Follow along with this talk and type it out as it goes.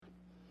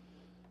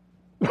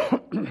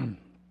Luke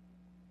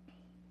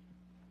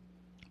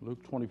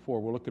 24,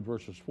 we'll look at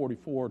verses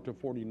 44 to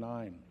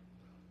 49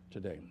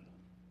 today.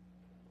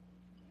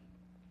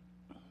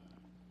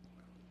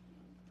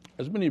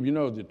 As many of you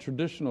know, the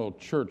traditional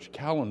church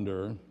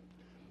calendar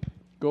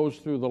goes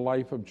through the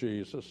life of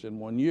Jesus in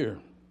 1 year,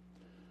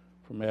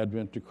 from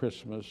Advent to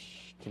Christmas,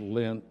 to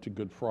Lent, to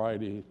Good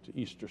Friday, to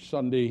Easter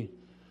Sunday,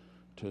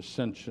 to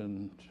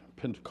Ascension, to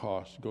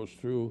Pentecost. It goes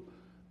through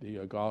the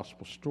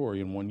gospel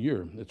story in 1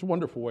 year. It's a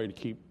wonderful way to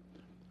keep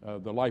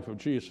the life of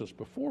Jesus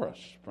before us,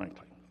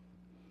 frankly.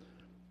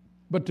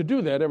 But to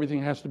do that,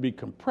 everything has to be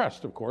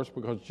compressed, of course,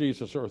 because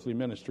Jesus' earthly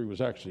ministry was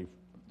actually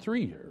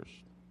 3 years.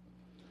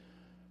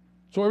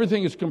 So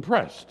everything is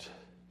compressed,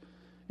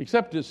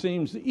 except it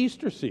seems the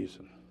Easter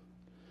season.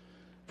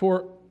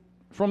 For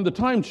from the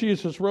time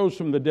Jesus rose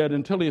from the dead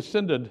until he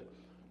ascended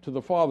to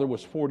the Father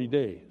was 40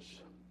 days.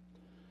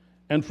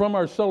 And from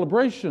our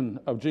celebration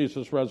of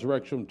Jesus'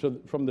 resurrection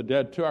from the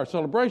dead to our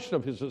celebration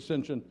of his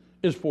ascension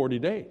is 40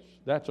 days.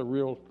 That's a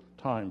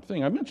real-time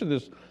thing. I mention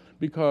this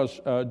because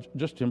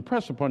just to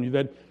impress upon you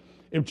that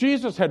if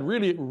Jesus had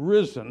really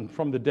risen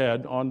from the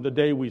dead on the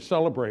day we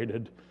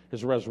celebrated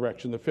his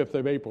resurrection, the 5th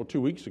of April, 2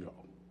 weeks ago,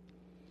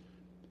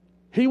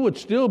 he would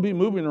still be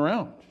moving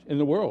around in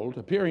the world,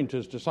 appearing to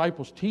his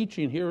disciples,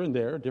 teaching here and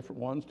there,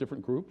 different ones,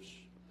 different groups,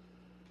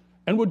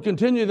 and would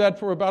continue that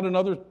for about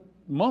another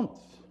month.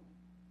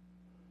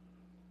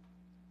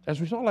 As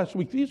we saw last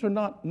week, these are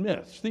not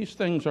myths. These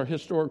things are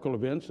historical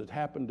events that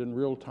happened in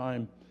real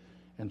time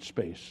and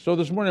space. So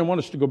this morning I want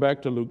us to go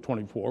back to Luke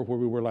 24, where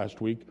we were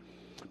last week.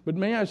 But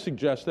may I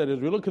suggest that as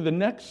we look at the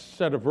next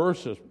set of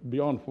verses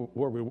beyond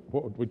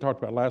what we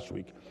talked about last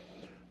week,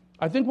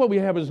 I think what we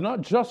have is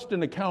not just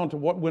an account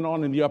of what went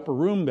on in the upper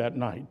room that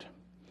night,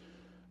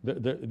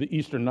 the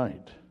Easter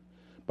night,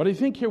 but I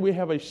think here we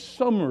have a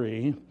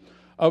summary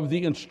of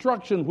the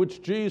instruction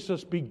which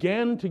Jesus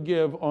began to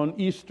give on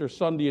Easter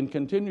Sunday and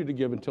continued to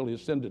give until he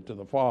ascended to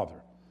the Father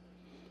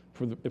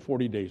for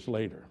 40 days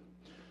later.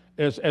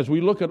 As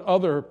we look at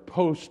other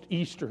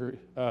post-Easter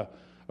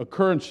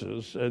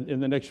occurrences in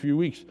the next few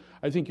weeks,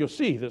 I think you'll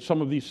see that some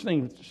of these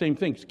same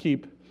things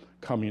keep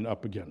coming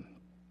up again.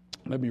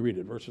 Let me read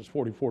it, verses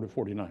 44 to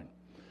 49.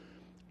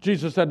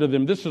 Jesus said to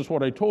them, "This is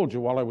what I told you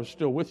while I was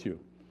still with you.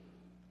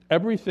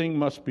 Everything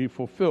must be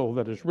fulfilled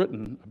that is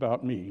written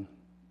about me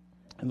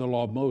in the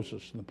law of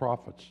Moses and the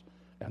prophets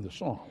and the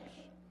Psalms."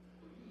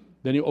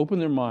 Then he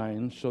opened their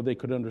minds so they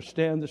could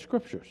understand the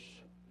Scriptures.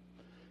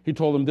 He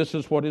told them, "This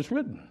is what is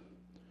written.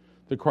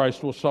 The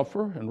Christ will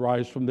suffer and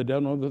rise from the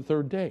dead on the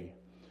third day,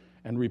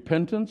 and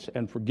repentance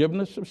and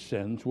forgiveness of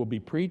sins will be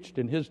preached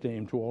in his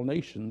name to all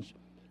nations,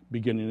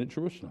 beginning at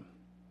Jerusalem.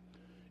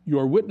 You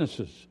are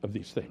witnesses of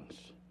these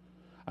things.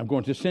 I'm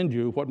going to send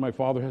you what my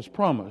Father has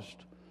promised,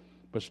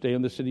 but stay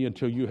in the city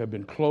until you have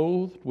been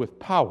clothed with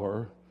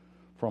power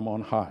from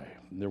on high."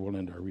 And there we'll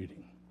end our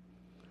reading.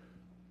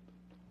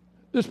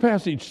 This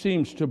passage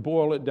seems to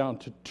boil it down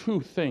to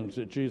two things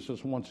that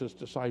Jesus wants his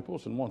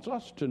disciples and wants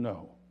us to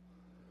know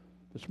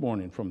this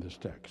morning from this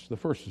text. The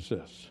first is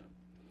this,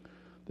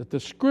 that the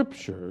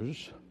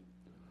Scriptures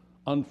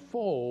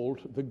unfold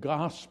the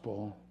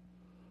gospel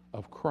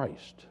of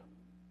Christ.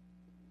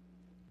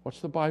 What's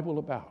the Bible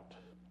about?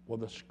 Well,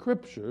 the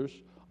Scriptures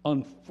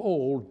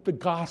unfold the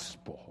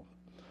gospel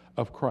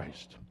of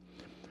Christ.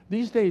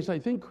 These days, I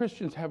think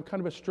Christians have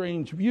kind of a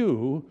strange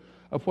view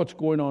of what's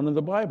going on in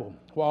the Bible.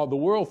 While the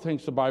world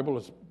thinks the Bible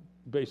is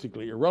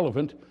basically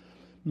irrelevant,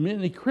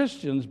 many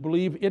Christians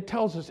believe it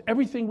tells us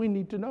everything we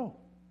need to know.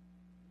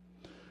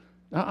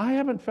 Now, I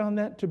haven't found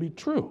that to be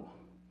true.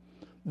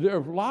 There are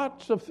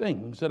lots of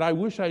things that I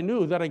wish I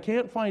knew that I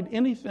can't find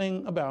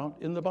anything about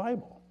in the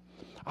Bible.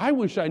 I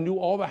wish I knew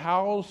all the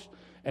hows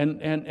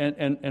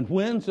and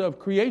whens of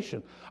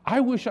creation. I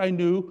wish I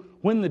knew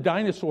when the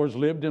dinosaurs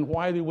lived and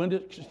why they went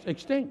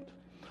extinct.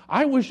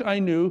 I wish I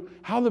knew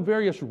how the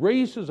various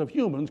races of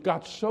humans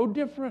got so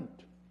different.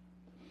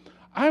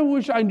 I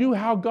wish I knew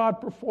how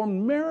God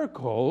performed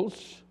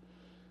miracles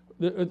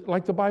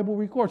like the Bible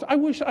records. I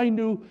wish I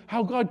knew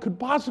how God could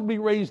possibly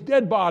raise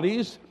dead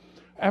bodies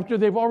after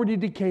they've already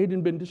decayed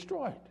and been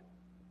destroyed.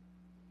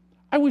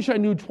 I wish I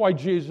knew why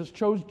Jesus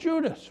chose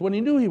Judas when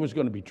he knew he was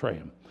going to betray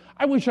him.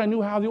 I wish I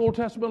knew how the Old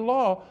Testament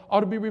law ought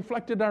to be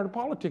reflected in our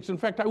politics. In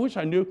fact, I wish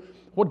I knew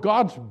what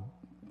God's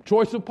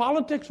choice of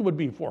politics would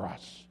be for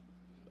us.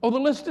 Oh, the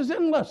list is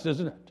endless,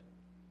 isn't it?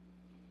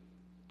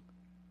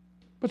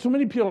 But so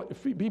many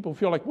people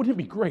feel like, wouldn't it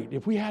be great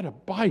if we had a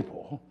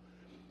Bible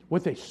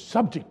with a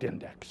subject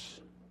index?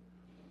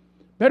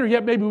 Better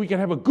yet, maybe we could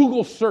have a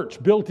Google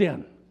search built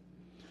in.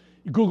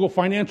 You Google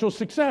financial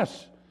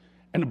success,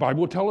 and the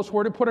Bible will tell us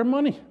where to put our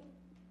money.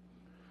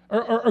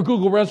 Or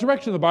Google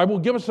resurrection, the Bible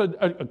will give us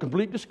a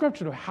complete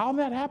description of how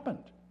that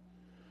happened.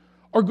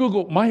 Or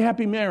Google my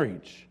happy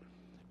marriage,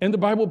 and the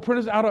Bible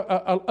prints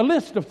out a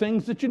list of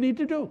things that you need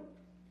to do.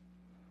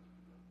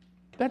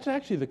 That's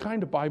actually the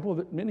kind of Bible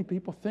that many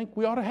people think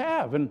we ought to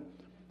have. And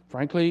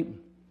frankly,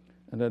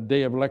 in a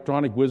day of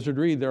electronic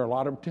wizardry, there are a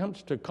lot of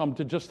attempts to come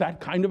to just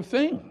that kind of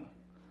thing.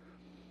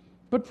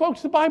 But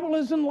folks, the Bible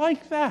isn't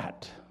like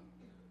that.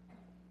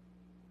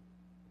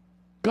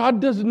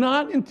 God does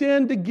not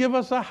intend to give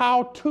us a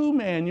how-to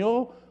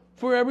manual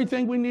for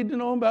everything we need to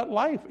know about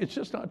life. It's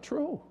just not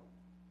true.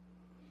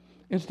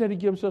 Instead, he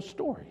gives us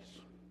stories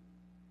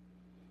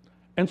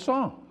and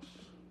songs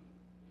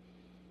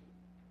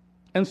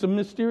and some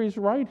mysterious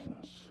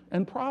writings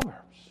and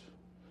proverbs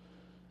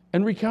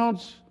and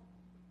recounts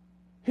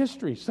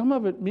history, some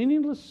of it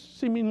meaningless,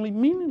 seemingly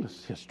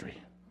meaningless history.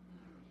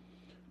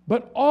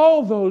 But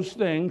all those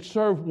things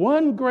serve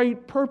one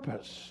great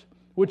purpose,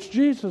 which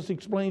Jesus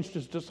explains to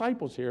his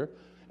disciples here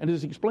and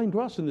is explained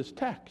to us in this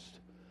text.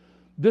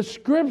 The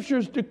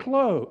scriptures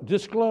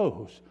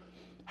disclose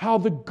how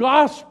the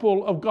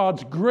gospel of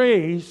God's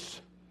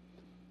grace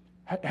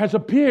has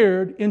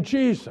appeared in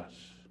Jesus.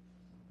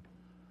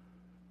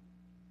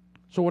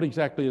 So what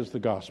exactly is the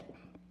gospel?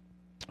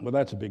 Well,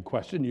 that's a big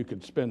question. You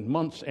could spend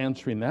months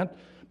answering that,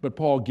 but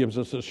Paul gives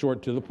us a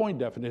short to the point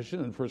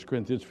definition in 1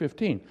 Corinthians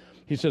 15.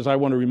 He says, I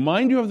want to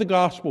remind you of the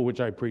gospel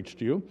which I preached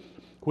to you,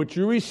 which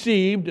you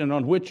received and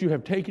on which you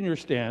have taken your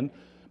stand.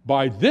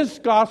 By this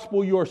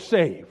gospel you're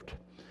saved,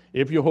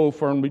 if you hold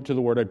firmly to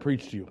the word I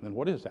preached to you. And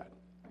what is that?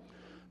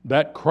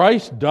 That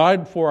Christ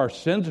died for our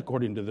sins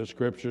according to the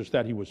scriptures,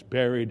 that he was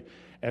buried,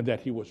 and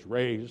that he was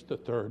raised the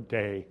third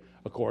day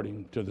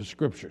according to the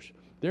scriptures.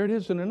 There it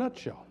is in a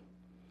nutshell.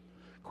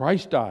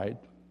 Christ died,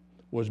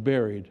 was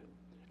buried,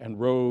 and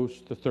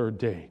rose the third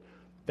day.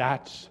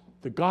 That's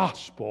the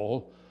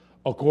gospel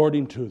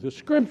according to the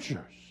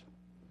scriptures.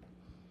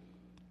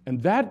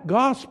 And that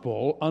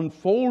gospel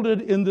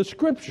unfolded in the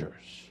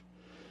scriptures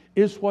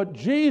is what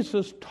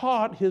Jesus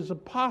taught his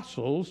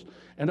apostles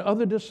and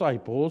other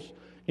disciples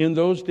in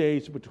those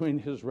days between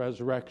his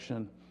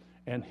resurrection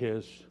and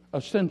his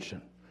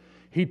ascension.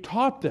 He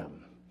taught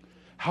them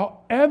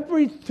how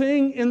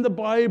everything in the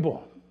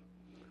Bible,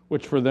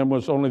 which for them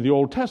was only the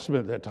Old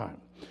Testament at that time,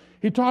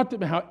 he taught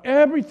them how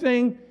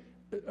everything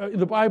in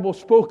the Bible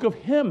spoke of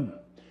him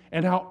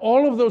and how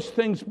all of those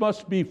things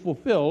must be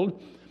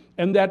fulfilled,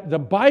 and that the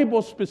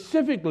Bible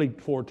specifically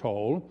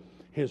foretold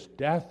his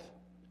death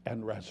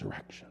and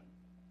resurrection.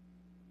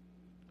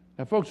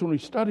 Now, folks, when we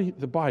study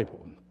the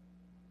Bible,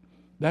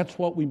 that's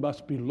what we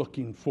must be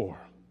looking for.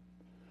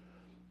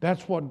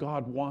 That's what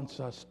God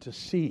wants us to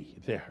see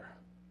there.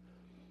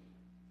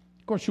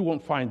 Of course, you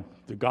won't find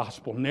the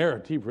gospel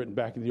narrative written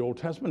back in the Old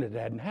Testament. It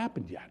hadn't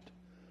happened yet.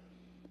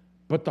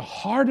 But the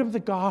heart of the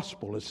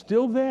gospel is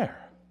still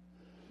there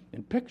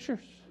in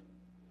pictures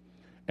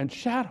and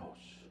shadows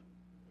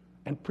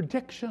and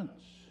predictions.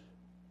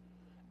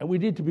 And we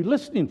need to be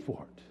listening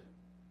for it.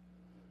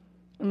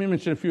 Let me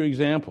mention a few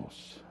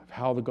examples of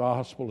how the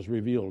gospel is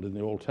revealed in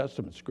the Old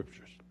Testament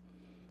scriptures.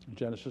 In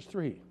Genesis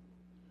 3,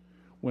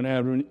 when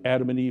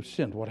Adam and Eve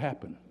sinned, what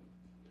happened?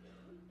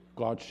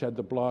 God shed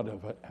the blood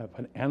of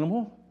an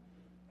animal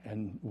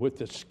and with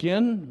the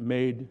skin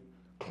made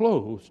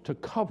clothes to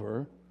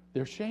cover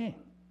their shame.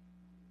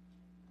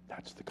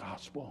 That's the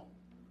gospel.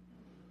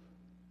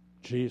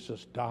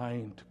 Jesus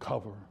dying to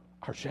cover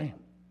our shame.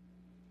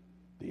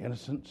 The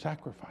innocent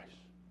sacrifice.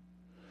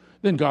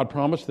 Then God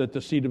promised that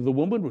the seed of the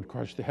woman would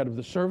crush the head of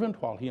the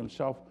serpent while he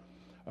himself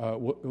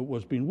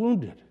was being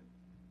wounded.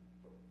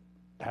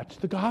 That's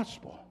the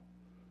gospel.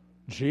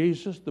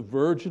 Jesus, the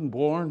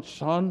virgin-born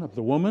son of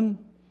the woman,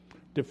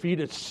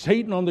 defeated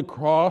Satan on the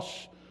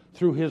cross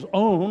through his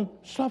own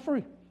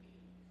suffering.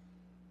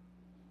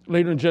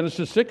 Later in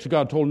Genesis 6,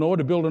 God told Noah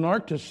to build an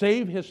ark to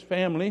save his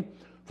family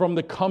from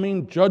the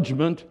coming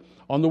judgment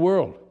on the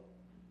world.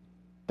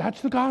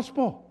 That's the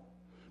gospel.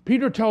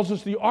 Peter tells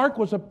us the ark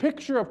was a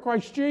picture of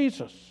Christ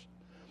Jesus,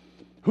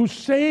 who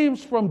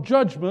saves from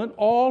judgment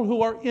all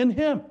who are in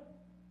him.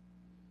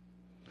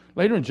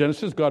 Later in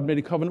Genesis, God made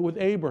a covenant with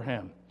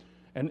Abraham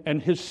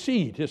and his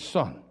seed, his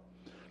son,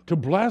 to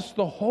bless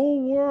the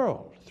whole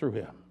world through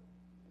him.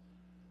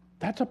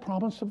 That's a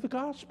promise of the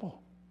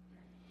gospel.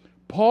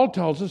 Paul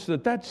tells us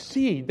that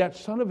seed, that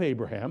son of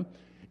Abraham,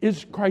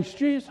 is Christ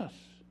Jesus,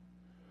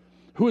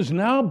 who is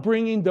now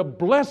bringing the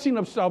blessing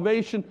of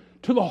salvation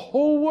to the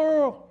whole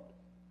world.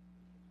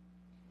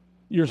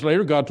 Years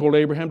later, God told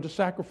Abraham to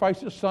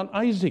sacrifice his son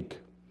Isaac,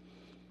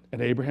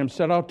 and Abraham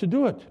set out to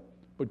do it.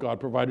 But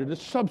God provided a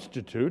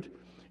substitute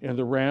in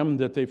the ram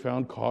that they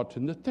found caught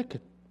in the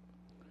thicket.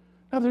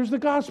 Now there's the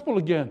gospel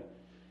again.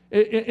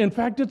 In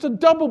fact, it's a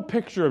double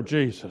picture of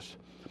Jesus.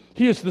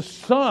 He is the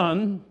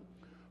Son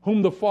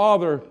whom the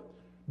Father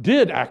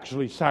did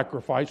actually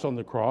sacrifice on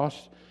the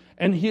cross,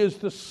 and he is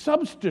the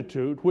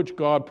substitute which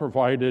God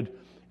provided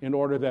in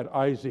order that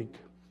Isaac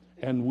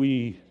and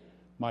we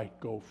might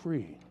go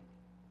free.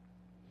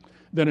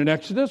 Then in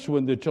Exodus,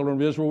 when the children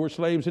of Israel were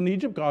slaves in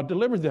Egypt, God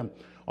delivered them.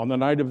 On the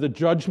night of the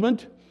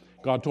judgment,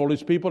 God told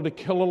his people to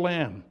kill a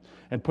lamb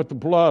and put the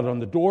blood on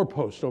the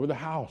doorpost over the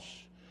house.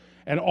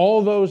 And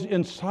all those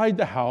inside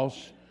the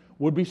house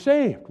would be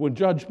saved when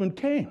judgment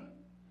came.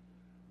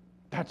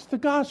 That's the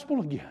gospel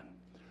again.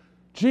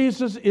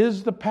 Jesus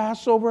is the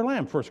Passover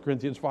lamb. 1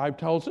 Corinthians 5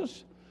 tells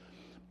us,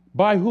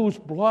 by whose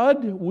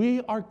blood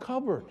we are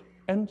covered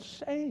and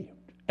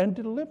saved and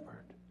delivered.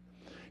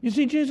 You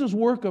see, Jesus'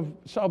 work of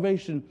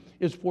salvation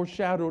is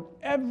foreshadowed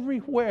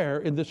everywhere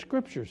in the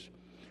scriptures.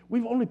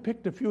 We've only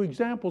picked a few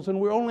examples,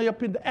 and we're only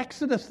up into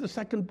Exodus, the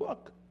second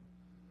book.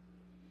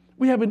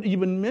 We haven't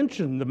even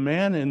mentioned the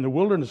manna in the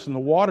wilderness and the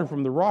water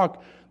from the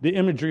rock, the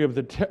imagery of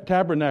the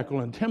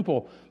tabernacle and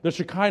temple, the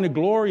Shekinah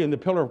glory and the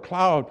pillar of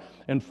cloud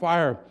and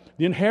fire,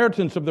 the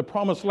inheritance of the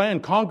promised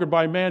land conquered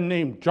by a man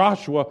named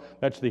Joshua,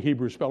 that's the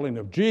Hebrew spelling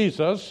of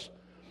Jesus,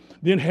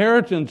 the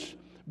inheritance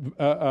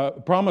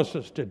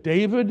promises to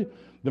David,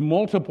 the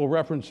multiple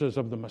references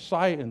of the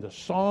Messiah in the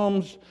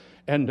Psalms,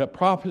 and the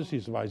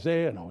prophecies of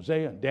Isaiah and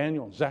Hosea and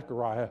Daniel and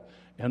Zechariah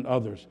and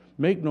others.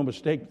 Make no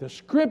mistake, the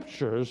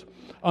Scriptures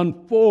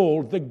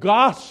unfold the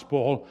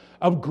gospel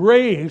of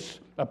grace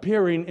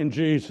appearing in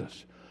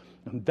Jesus.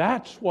 And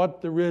that's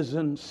what the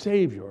risen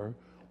Savior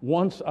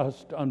wants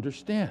us to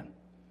understand.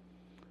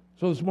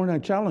 So this morning I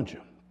challenge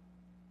you.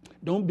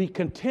 Don't be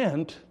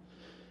content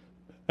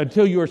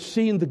until you're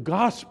seeing the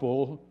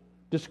gospel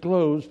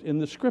disclosed in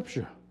the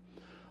Scripture.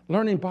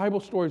 Learning Bible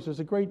stories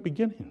is a great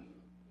beginning.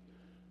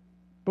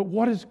 But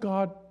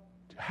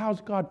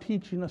how's God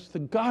teaching us the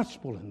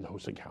gospel in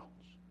those accounts?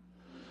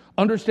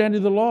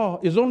 Understanding the law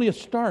is only a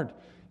start.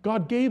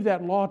 God gave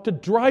that law to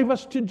drive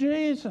us to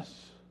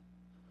Jesus.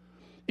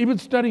 Even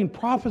studying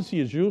prophecy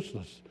is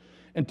useless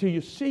until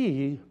you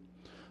see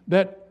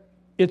that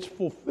its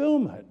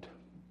fulfillment,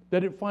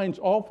 that it finds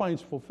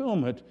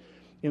fulfillment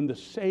in the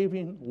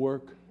saving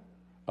work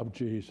of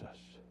Jesus.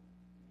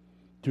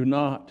 Do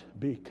not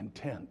be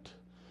content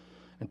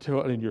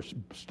until in your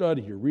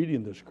study, you're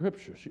reading the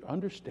Scriptures, you're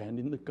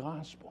understanding the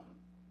gospel.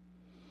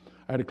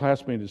 I had a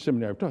classmate at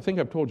seminary. I think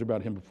I've told you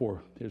about him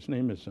before. His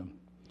name is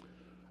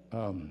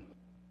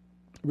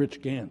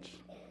Rich Gantz.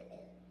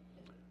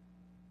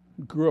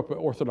 Grew up an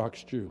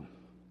Orthodox Jew.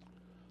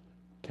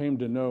 Came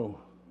to know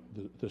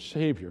the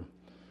Savior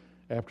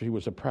after he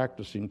was a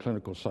practicing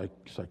clinical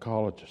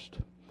psychologist.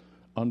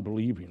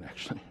 Unbelieving,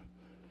 actually.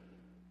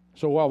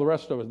 So while the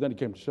rest of us, then he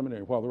came to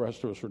seminary, while the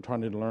rest of us were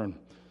trying to learn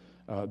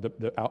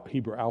the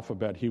Hebrew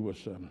alphabet, he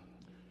was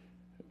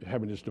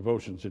having his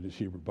devotions in his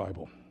Hebrew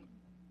Bible.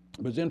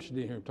 It was interesting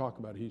to hear him talk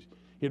about it.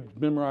 He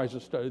had memorized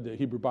and studied the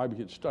Hebrew Bible.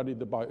 He had studied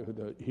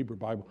the Hebrew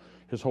Bible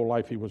his whole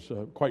life. He was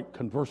quite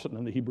conversant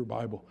in the Hebrew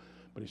Bible.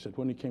 But he said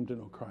when he came to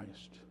know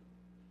Christ,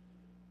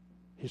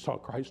 he saw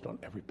Christ on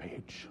every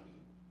page.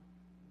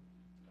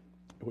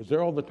 It was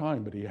there all the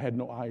time, but he had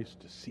no eyes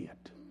to see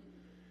it.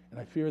 And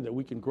I fear that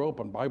we can grow up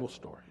on Bible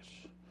stories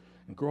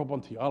and grow up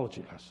on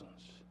theology lessons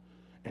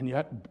and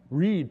yet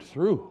read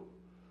through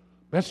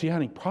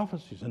Messianic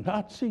prophecies and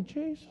not see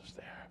Jesus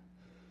there.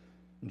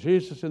 And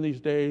Jesus in these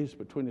days,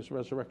 between his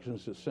resurrection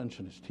and his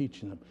ascension, is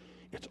teaching them,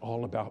 it's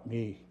all about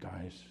me,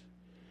 guys.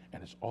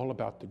 And it's all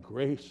about the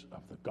grace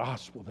of the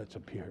gospel that's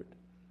appeared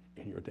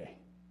in your day.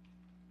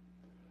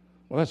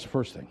 Well, that's the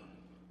first thing.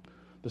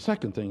 The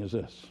second thing is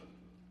this.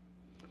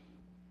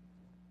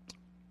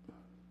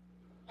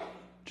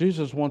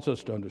 Jesus wants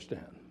us to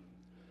understand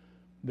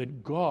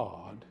that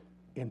God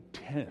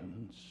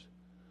intends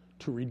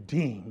to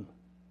redeem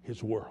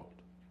his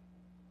world.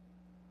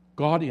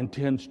 God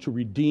intends to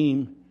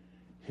redeem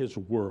his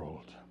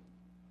world.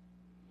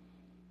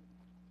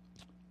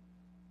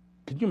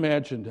 Can you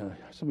imagine,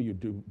 some of you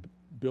do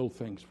build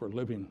things for a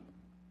living.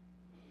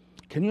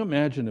 Can you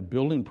imagine a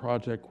building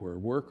project where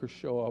workers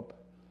show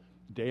up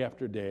day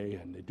after day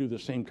and they do the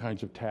same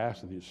kinds of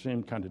tasks and the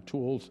same kind of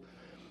tools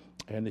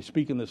and they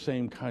speak in the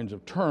same kinds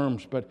of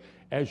terms, but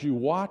as you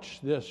watch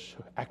this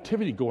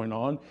activity going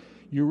on,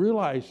 you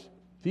realize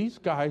these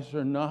guys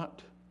are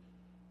not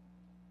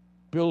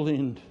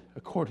building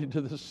according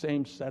to the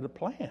same set of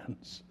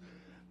plans.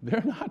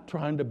 They're not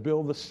trying to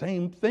build the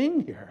same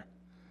thing here.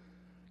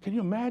 Can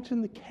you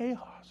imagine the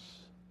chaos?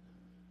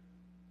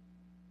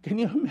 Can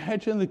you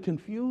imagine the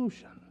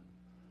confusion?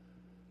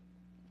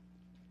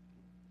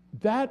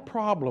 That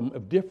problem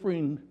of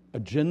differing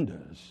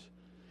agendas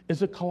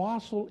is a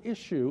colossal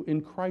issue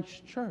in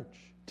Christ's church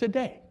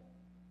today.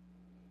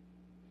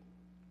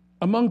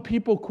 Among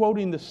people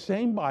quoting the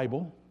same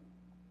Bible,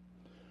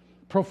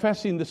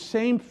 professing the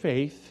same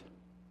faith,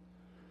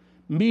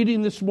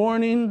 meeting this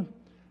morning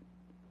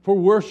for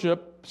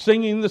worship,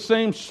 singing the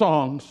same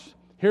songs,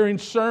 hearing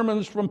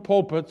sermons from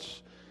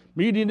pulpits,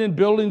 meeting in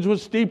buildings with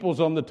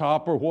steeples on the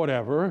top or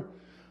whatever.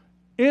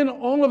 In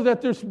all of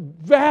that, there's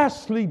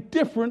vastly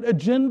different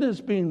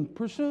agendas being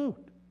pursued.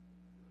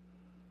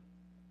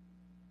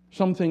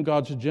 Some think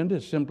God's agenda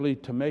is simply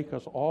to make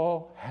us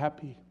all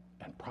happy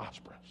and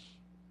prosperous.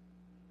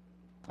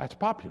 That's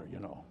popular, you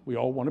know. We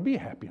all want to be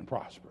happy and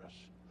prosperous.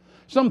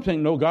 Some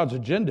think, no, God's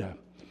agenda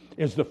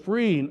is the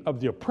freeing of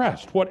the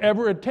oppressed,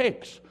 whatever it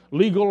takes,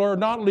 legal or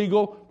not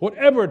legal,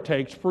 whatever it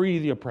takes, free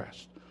the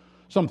oppressed.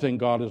 Some think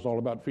God is all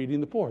about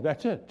feeding the poor.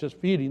 That's it, just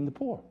feeding the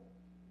poor.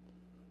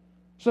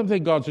 Some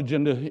think God's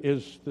agenda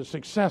is the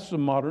success of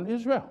modern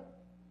Israel.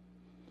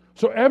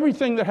 So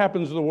everything that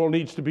happens in the world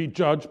needs to be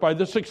judged by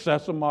the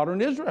success of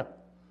modern Israel.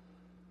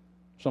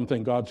 Some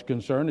think God's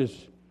concern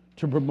is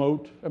to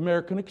promote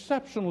American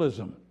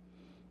exceptionalism.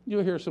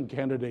 You'll hear some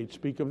candidates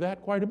speak of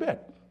that quite a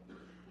bit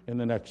in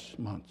the next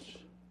months.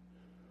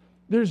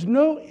 There's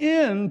no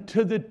end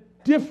to the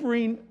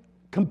differing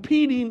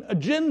competing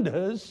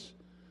agendas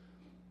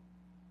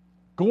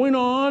going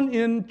on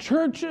in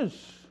churches.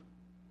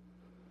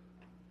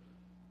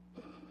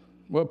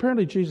 Well,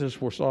 apparently Jesus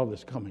foresaw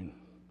this coming.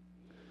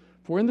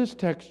 For in this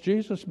text,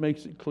 Jesus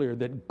makes it clear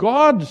that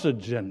God's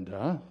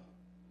agenda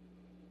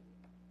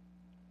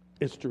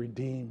is to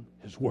redeem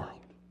his world.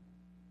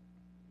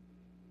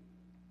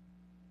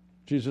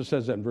 Jesus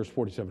says that in verse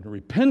 47,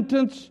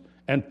 repentance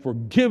and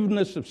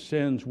forgiveness of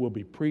sins will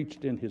be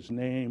preached in his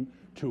name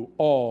to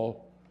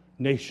all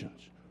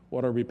nations.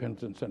 What are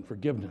repentance and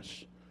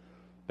forgiveness?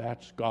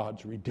 That's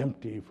God's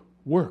redemptive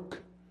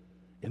work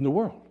in the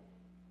world.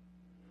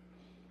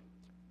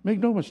 Make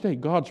no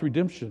mistake, God's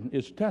redemption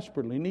is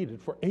desperately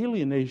needed, for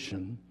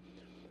alienation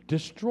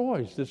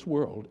destroys this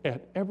world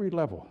at every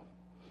level.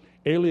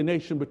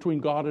 Alienation between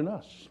God and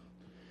us.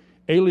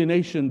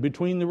 Alienation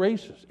between the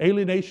races.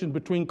 Alienation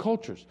between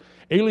cultures.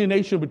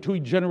 Alienation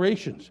between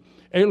generations.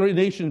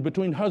 Alienation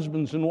between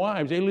husbands and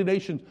wives.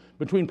 Alienation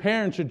between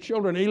parents and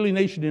children.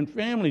 Alienation in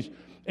families.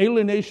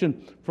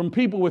 Alienation from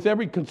people with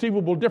every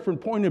conceivable different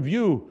point of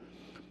view.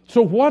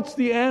 So what's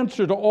the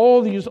answer to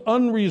all these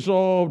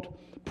unresolved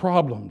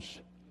problems?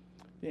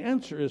 The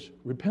answer is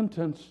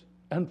repentance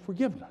and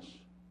forgiveness,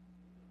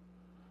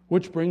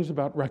 which brings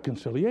about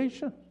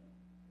reconciliation.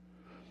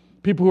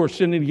 People who are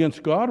sinning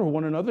against God or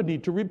one another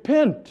need to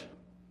repent,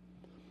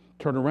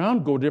 turn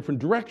around, go a different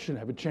direction,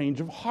 have a change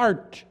of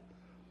heart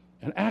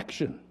and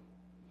action.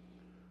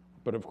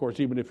 But of course,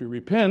 even if you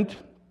repent,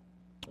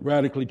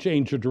 radically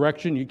change your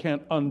direction, you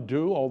can't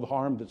undo all the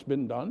harm that's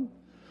been done.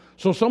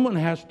 So someone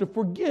has to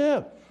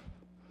forgive,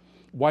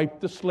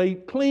 wipe the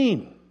slate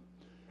clean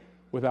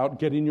without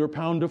getting your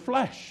pound of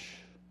flesh.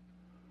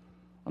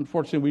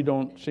 Unfortunately, we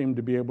don't seem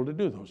to be able to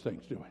do those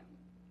things, do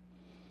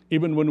we?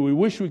 Even when we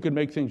wish we could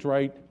make things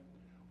right,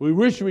 we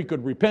wish we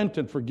could repent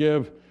and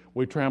forgive,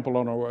 we trample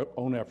on our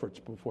own efforts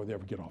before they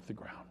ever get off the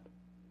ground.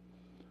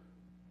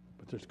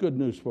 But there's good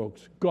news,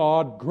 folks.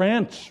 God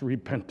grants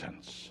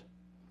repentance.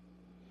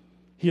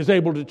 He is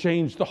able to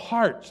change the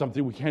heart,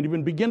 something we can't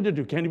even begin to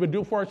do, can't even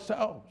do for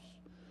ourselves.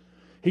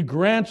 He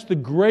grants the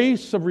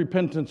grace of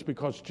repentance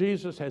because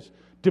Jesus has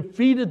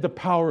defeated the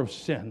power of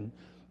sin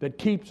that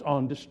keeps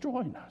on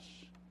destroying us.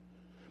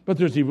 But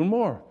there's even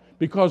more.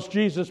 Because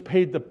Jesus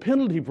paid the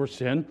penalty for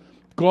sin,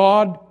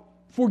 God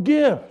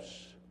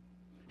forgives.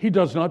 He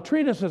does not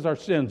treat us as our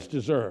sins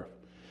deserve.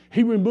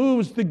 He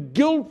removes the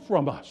guilt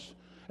from us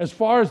as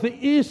far as the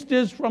east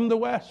is from the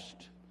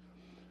west.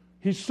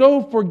 He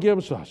so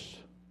forgives us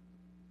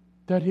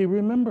that he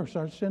remembers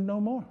our sin no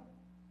more.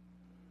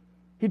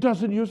 He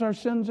doesn't use our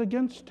sins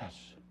against us.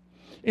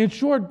 In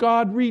short,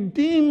 God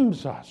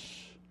redeems us,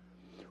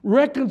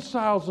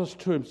 reconciles us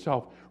to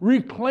himself,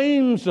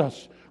 reclaims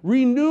us,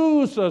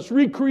 renews us,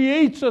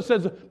 recreates us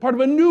as a part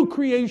of a new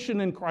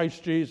creation in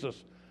Christ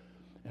Jesus.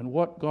 And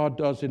what God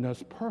does in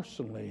us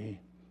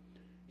personally,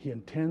 he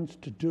intends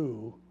to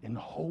do in the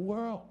whole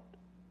world.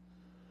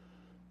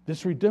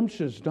 This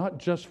redemption is not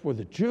just for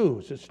the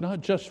Jews. It's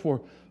not just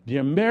for the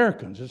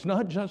Americans. It's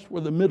not just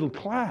for the middle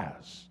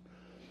class.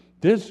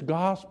 This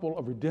gospel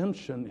of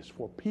redemption is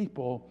for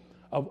people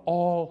of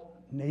all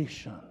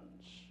nations.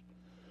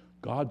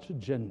 God's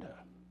agenda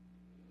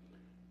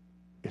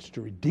is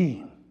to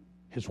redeem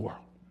his world.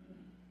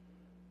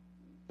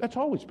 That's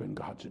always been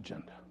God's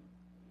agenda.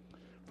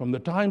 From the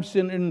time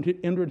sin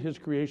entered his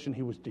creation,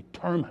 he was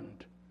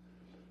determined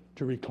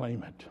to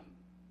reclaim it.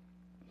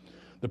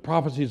 The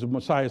prophecies of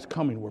Messiah's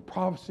coming were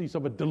prophecies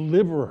of a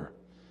deliverer.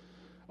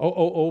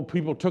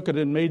 People took it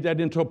and made that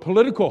into a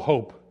political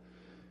hope.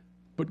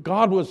 But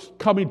God was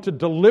coming to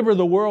deliver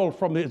the world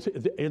from its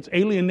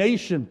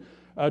alienation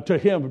to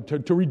him,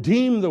 to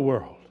redeem the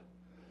world.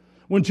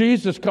 When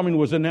Jesus' coming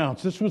was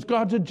announced, this was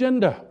God's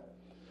agenda.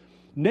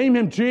 Name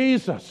him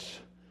Jesus,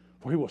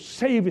 for he will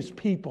save his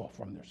people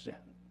from their sin.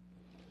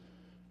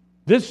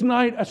 This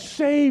night, a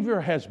Savior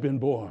has been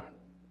born.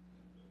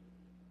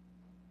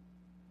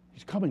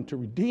 He's coming to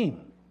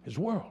redeem his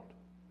world.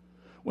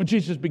 When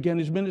Jesus began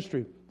his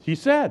ministry, he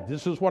said,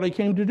 this is what I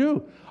came to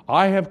do.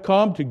 I have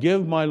come to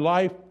give my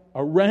life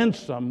a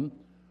ransom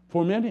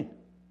for many.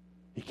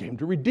 He came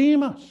to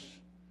redeem us,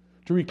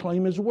 to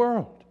reclaim his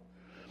world.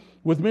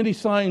 With many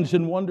signs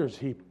and wonders,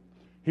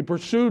 he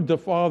pursued the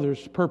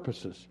Father's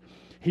purposes.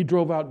 He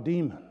drove out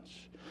demons.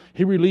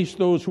 He released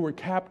those who were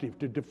captive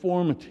to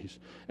deformities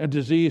and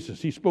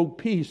diseases. He spoke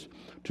peace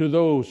to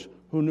those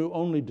who knew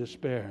only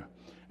despair.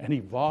 And he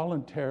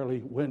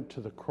voluntarily went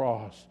to the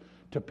cross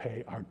to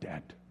pay our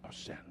debt of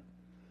sin.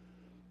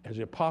 As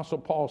the Apostle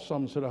Paul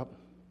sums it up,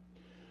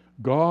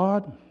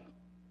 God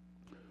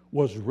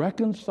was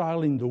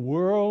reconciling the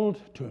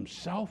world to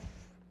himself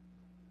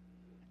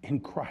in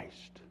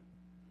Christ,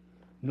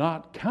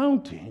 not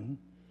counting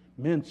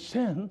men's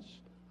sins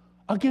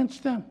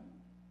against them.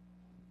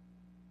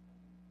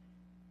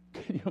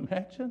 Can you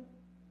imagine?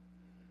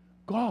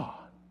 God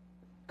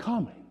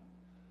coming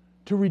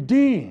to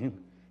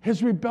redeem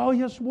his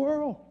rebellious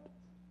world.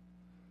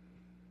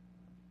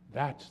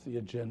 That's the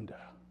agenda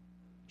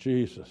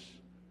Jesus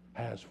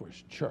has for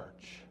his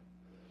church.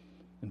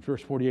 In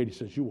verse 48, he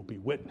says, you will be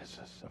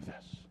witnesses of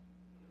this.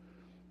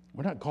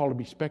 We're not called to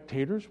be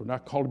spectators. We're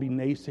not called to be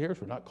naysayers.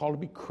 We're not called to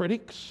be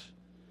critics.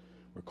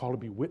 We're called to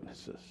be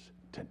witnesses,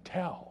 to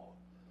tell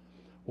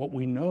what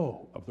we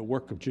know of the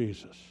work of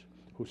Jesus,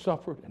 who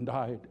suffered and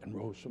died and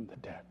rose from the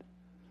dead.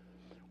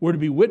 We're to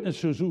be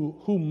witnesses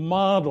who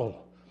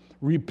model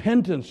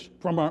repentance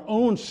from our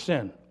own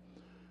sin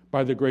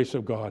by the grace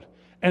of God,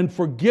 and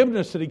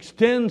forgiveness that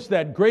extends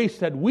that grace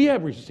that we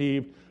have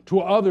received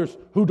to others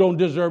who don't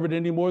deserve it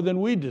any more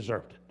than we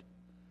deserved it.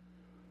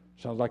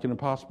 Sounds like an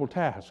impossible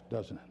task,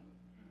 doesn't it?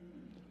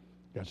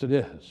 Yes, it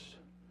is.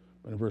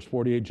 But in verse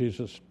 48,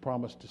 Jesus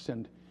promised to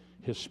send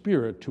His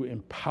Spirit to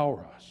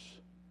empower us.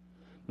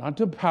 Not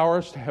to empower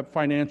us to have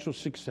financial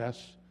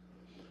success,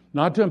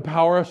 not to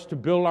empower us to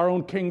build our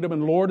own kingdom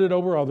and lord it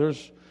over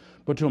others,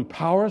 but to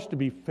empower us to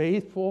be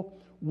faithful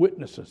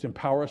witnesses,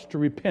 empower us to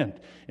repent,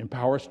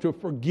 empower us to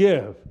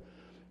forgive,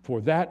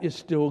 for that is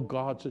still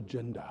God's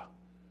agenda,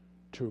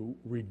 to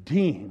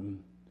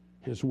redeem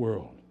His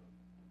world.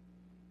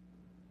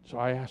 So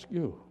I ask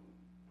you,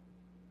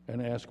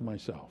 and I ask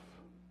myself,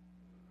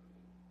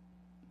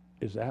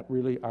 is that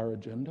really our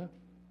agenda?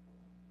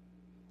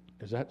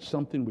 Is that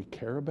something we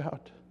care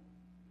about?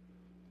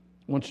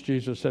 Once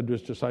Jesus said to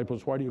His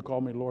disciples, "Why do you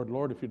call me Lord,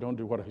 Lord, if you don't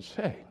do what I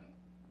say?"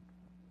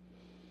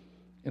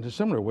 In a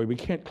similar way, we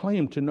can't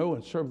claim to know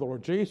and serve the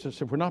Lord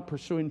Jesus if we're not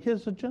pursuing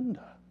His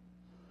agenda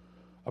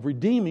of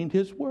redeeming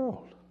His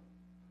world.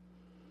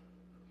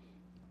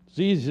 It's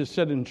easy to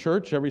sit in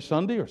church every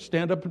Sunday or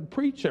stand up and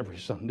preach every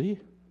Sunday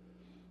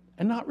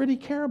and not really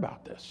care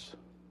about this.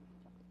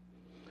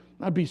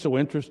 Not be so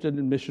interested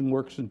in mission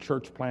works and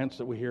church plants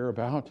that we hear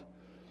about.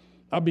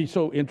 Not be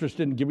so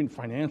interested in giving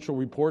financial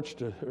reports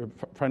to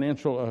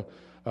financial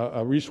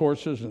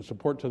resources and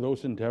support to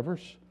those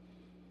endeavors.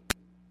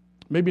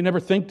 Maybe never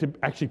think to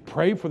actually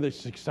pray for the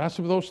success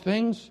of those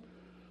things.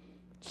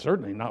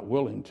 Certainly not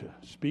willing to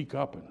speak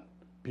up and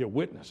be a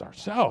witness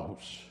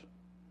ourselves.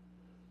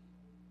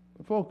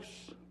 But folks,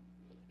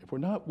 if we're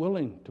not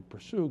willing to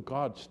pursue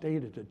God's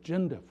stated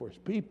agenda for His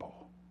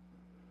people,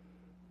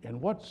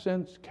 in what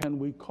sense can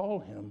we call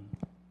Him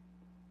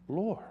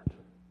Lord?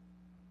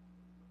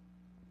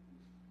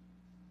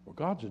 Well,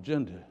 God's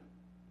agenda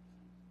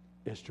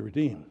is to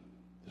redeem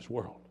this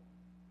world.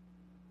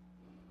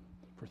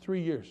 For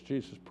 3 years,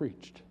 Jesus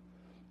preached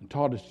and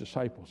taught His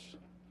disciples,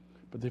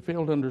 but they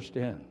failed to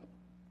understand.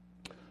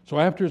 So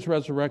after His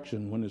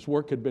resurrection, when His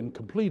work had been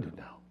completed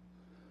now,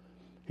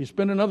 He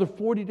spent another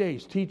 40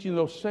 days teaching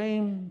those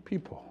same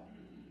people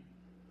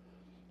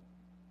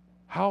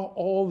how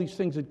all these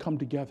things had come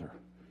together,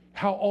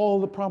 how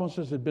all the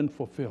promises had been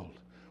fulfilled,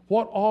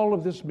 what all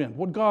of this meant,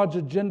 what God's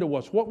agenda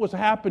was, what was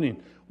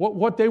happening,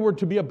 what they were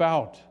to be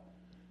about.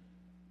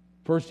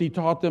 First, He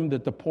taught them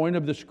that the point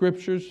of the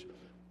Scriptures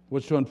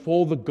was to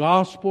unfold the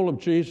gospel of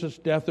Jesus'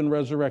 death and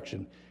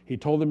resurrection. He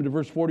told them in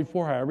verse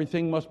 44 how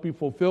everything must be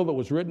fulfilled that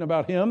was written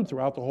about Him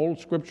throughout the whole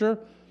Scripture,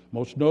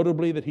 most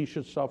notably that He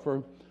should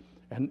suffer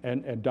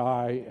and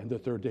die and the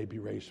third day be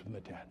raised from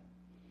the dead.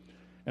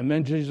 And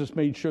then Jesus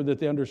made sure that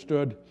they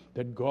understood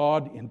that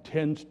God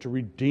intends to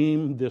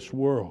redeem this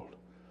world.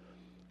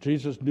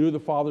 Jesus knew the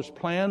Father's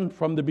plan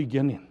from the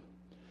beginning.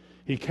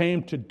 He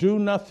came to do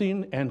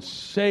nothing and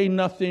say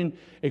nothing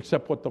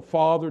except what the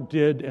Father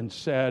did and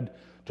said,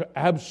 to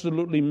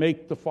absolutely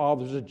make the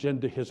Father's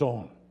agenda His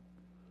own.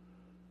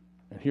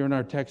 And here in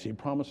our text, He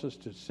promises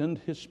to send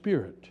His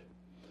Spirit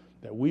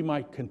that we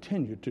might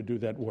continue to do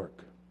that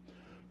work,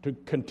 to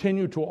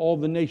continue to all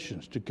the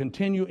nations, to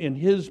continue in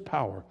His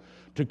power,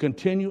 to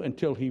continue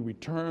until He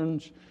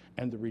returns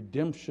and the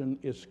redemption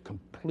is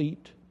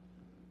complete.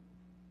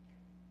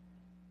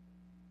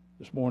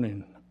 This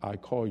morning, I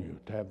call you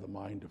to have the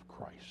mind of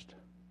Christ,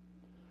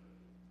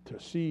 to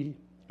see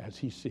as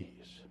He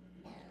sees,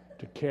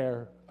 to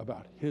care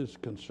about His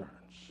concerns.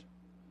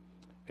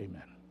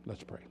 Amen.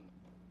 Let's pray.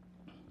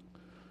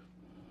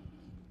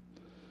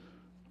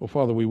 Well,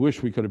 Father, we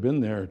wish we could have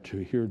been there to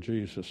hear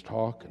Jesus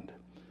talk and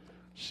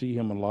see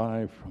Him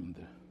alive from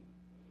the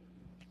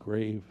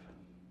grave.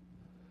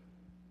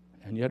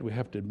 And yet we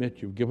have to admit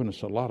You've given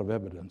us a lot of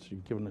evidence.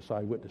 You've given us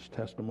eyewitness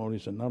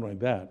testimonies, and not only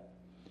that,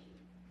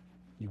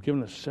 You've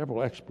given us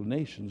several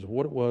explanations of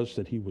what it was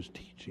that He was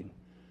teaching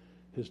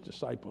His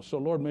disciples. So,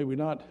 Lord, may we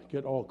not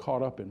get all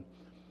caught up in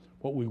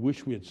what we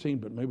wish we had seen,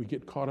 but may we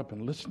get caught up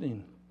in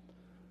listening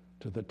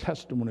to the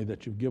testimony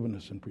that You've given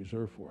us and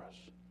preserved for us.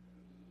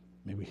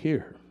 May we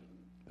hear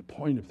the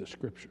point of the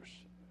Scriptures,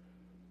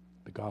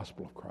 the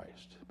gospel of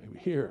Christ. May we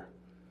hear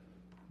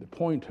the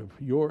point of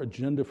Your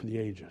agenda for the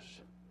ages,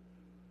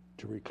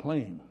 to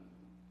reclaim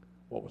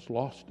what was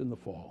lost in the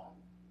fall,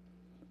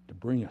 to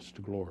bring us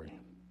to glory.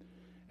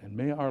 And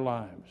may our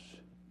lives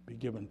be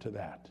given to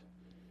that.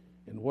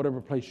 In whatever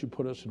place You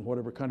put us, in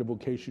whatever kind of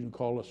vocation You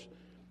call us,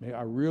 may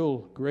our real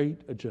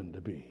great agenda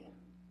be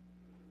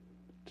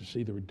to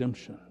see the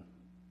redemption,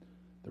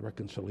 the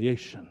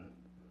reconciliation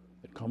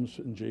that comes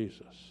in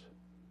Jesus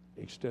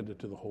extended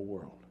to the whole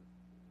world.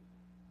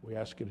 We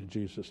ask it in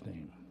Jesus'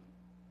 name.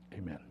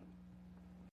 Amen.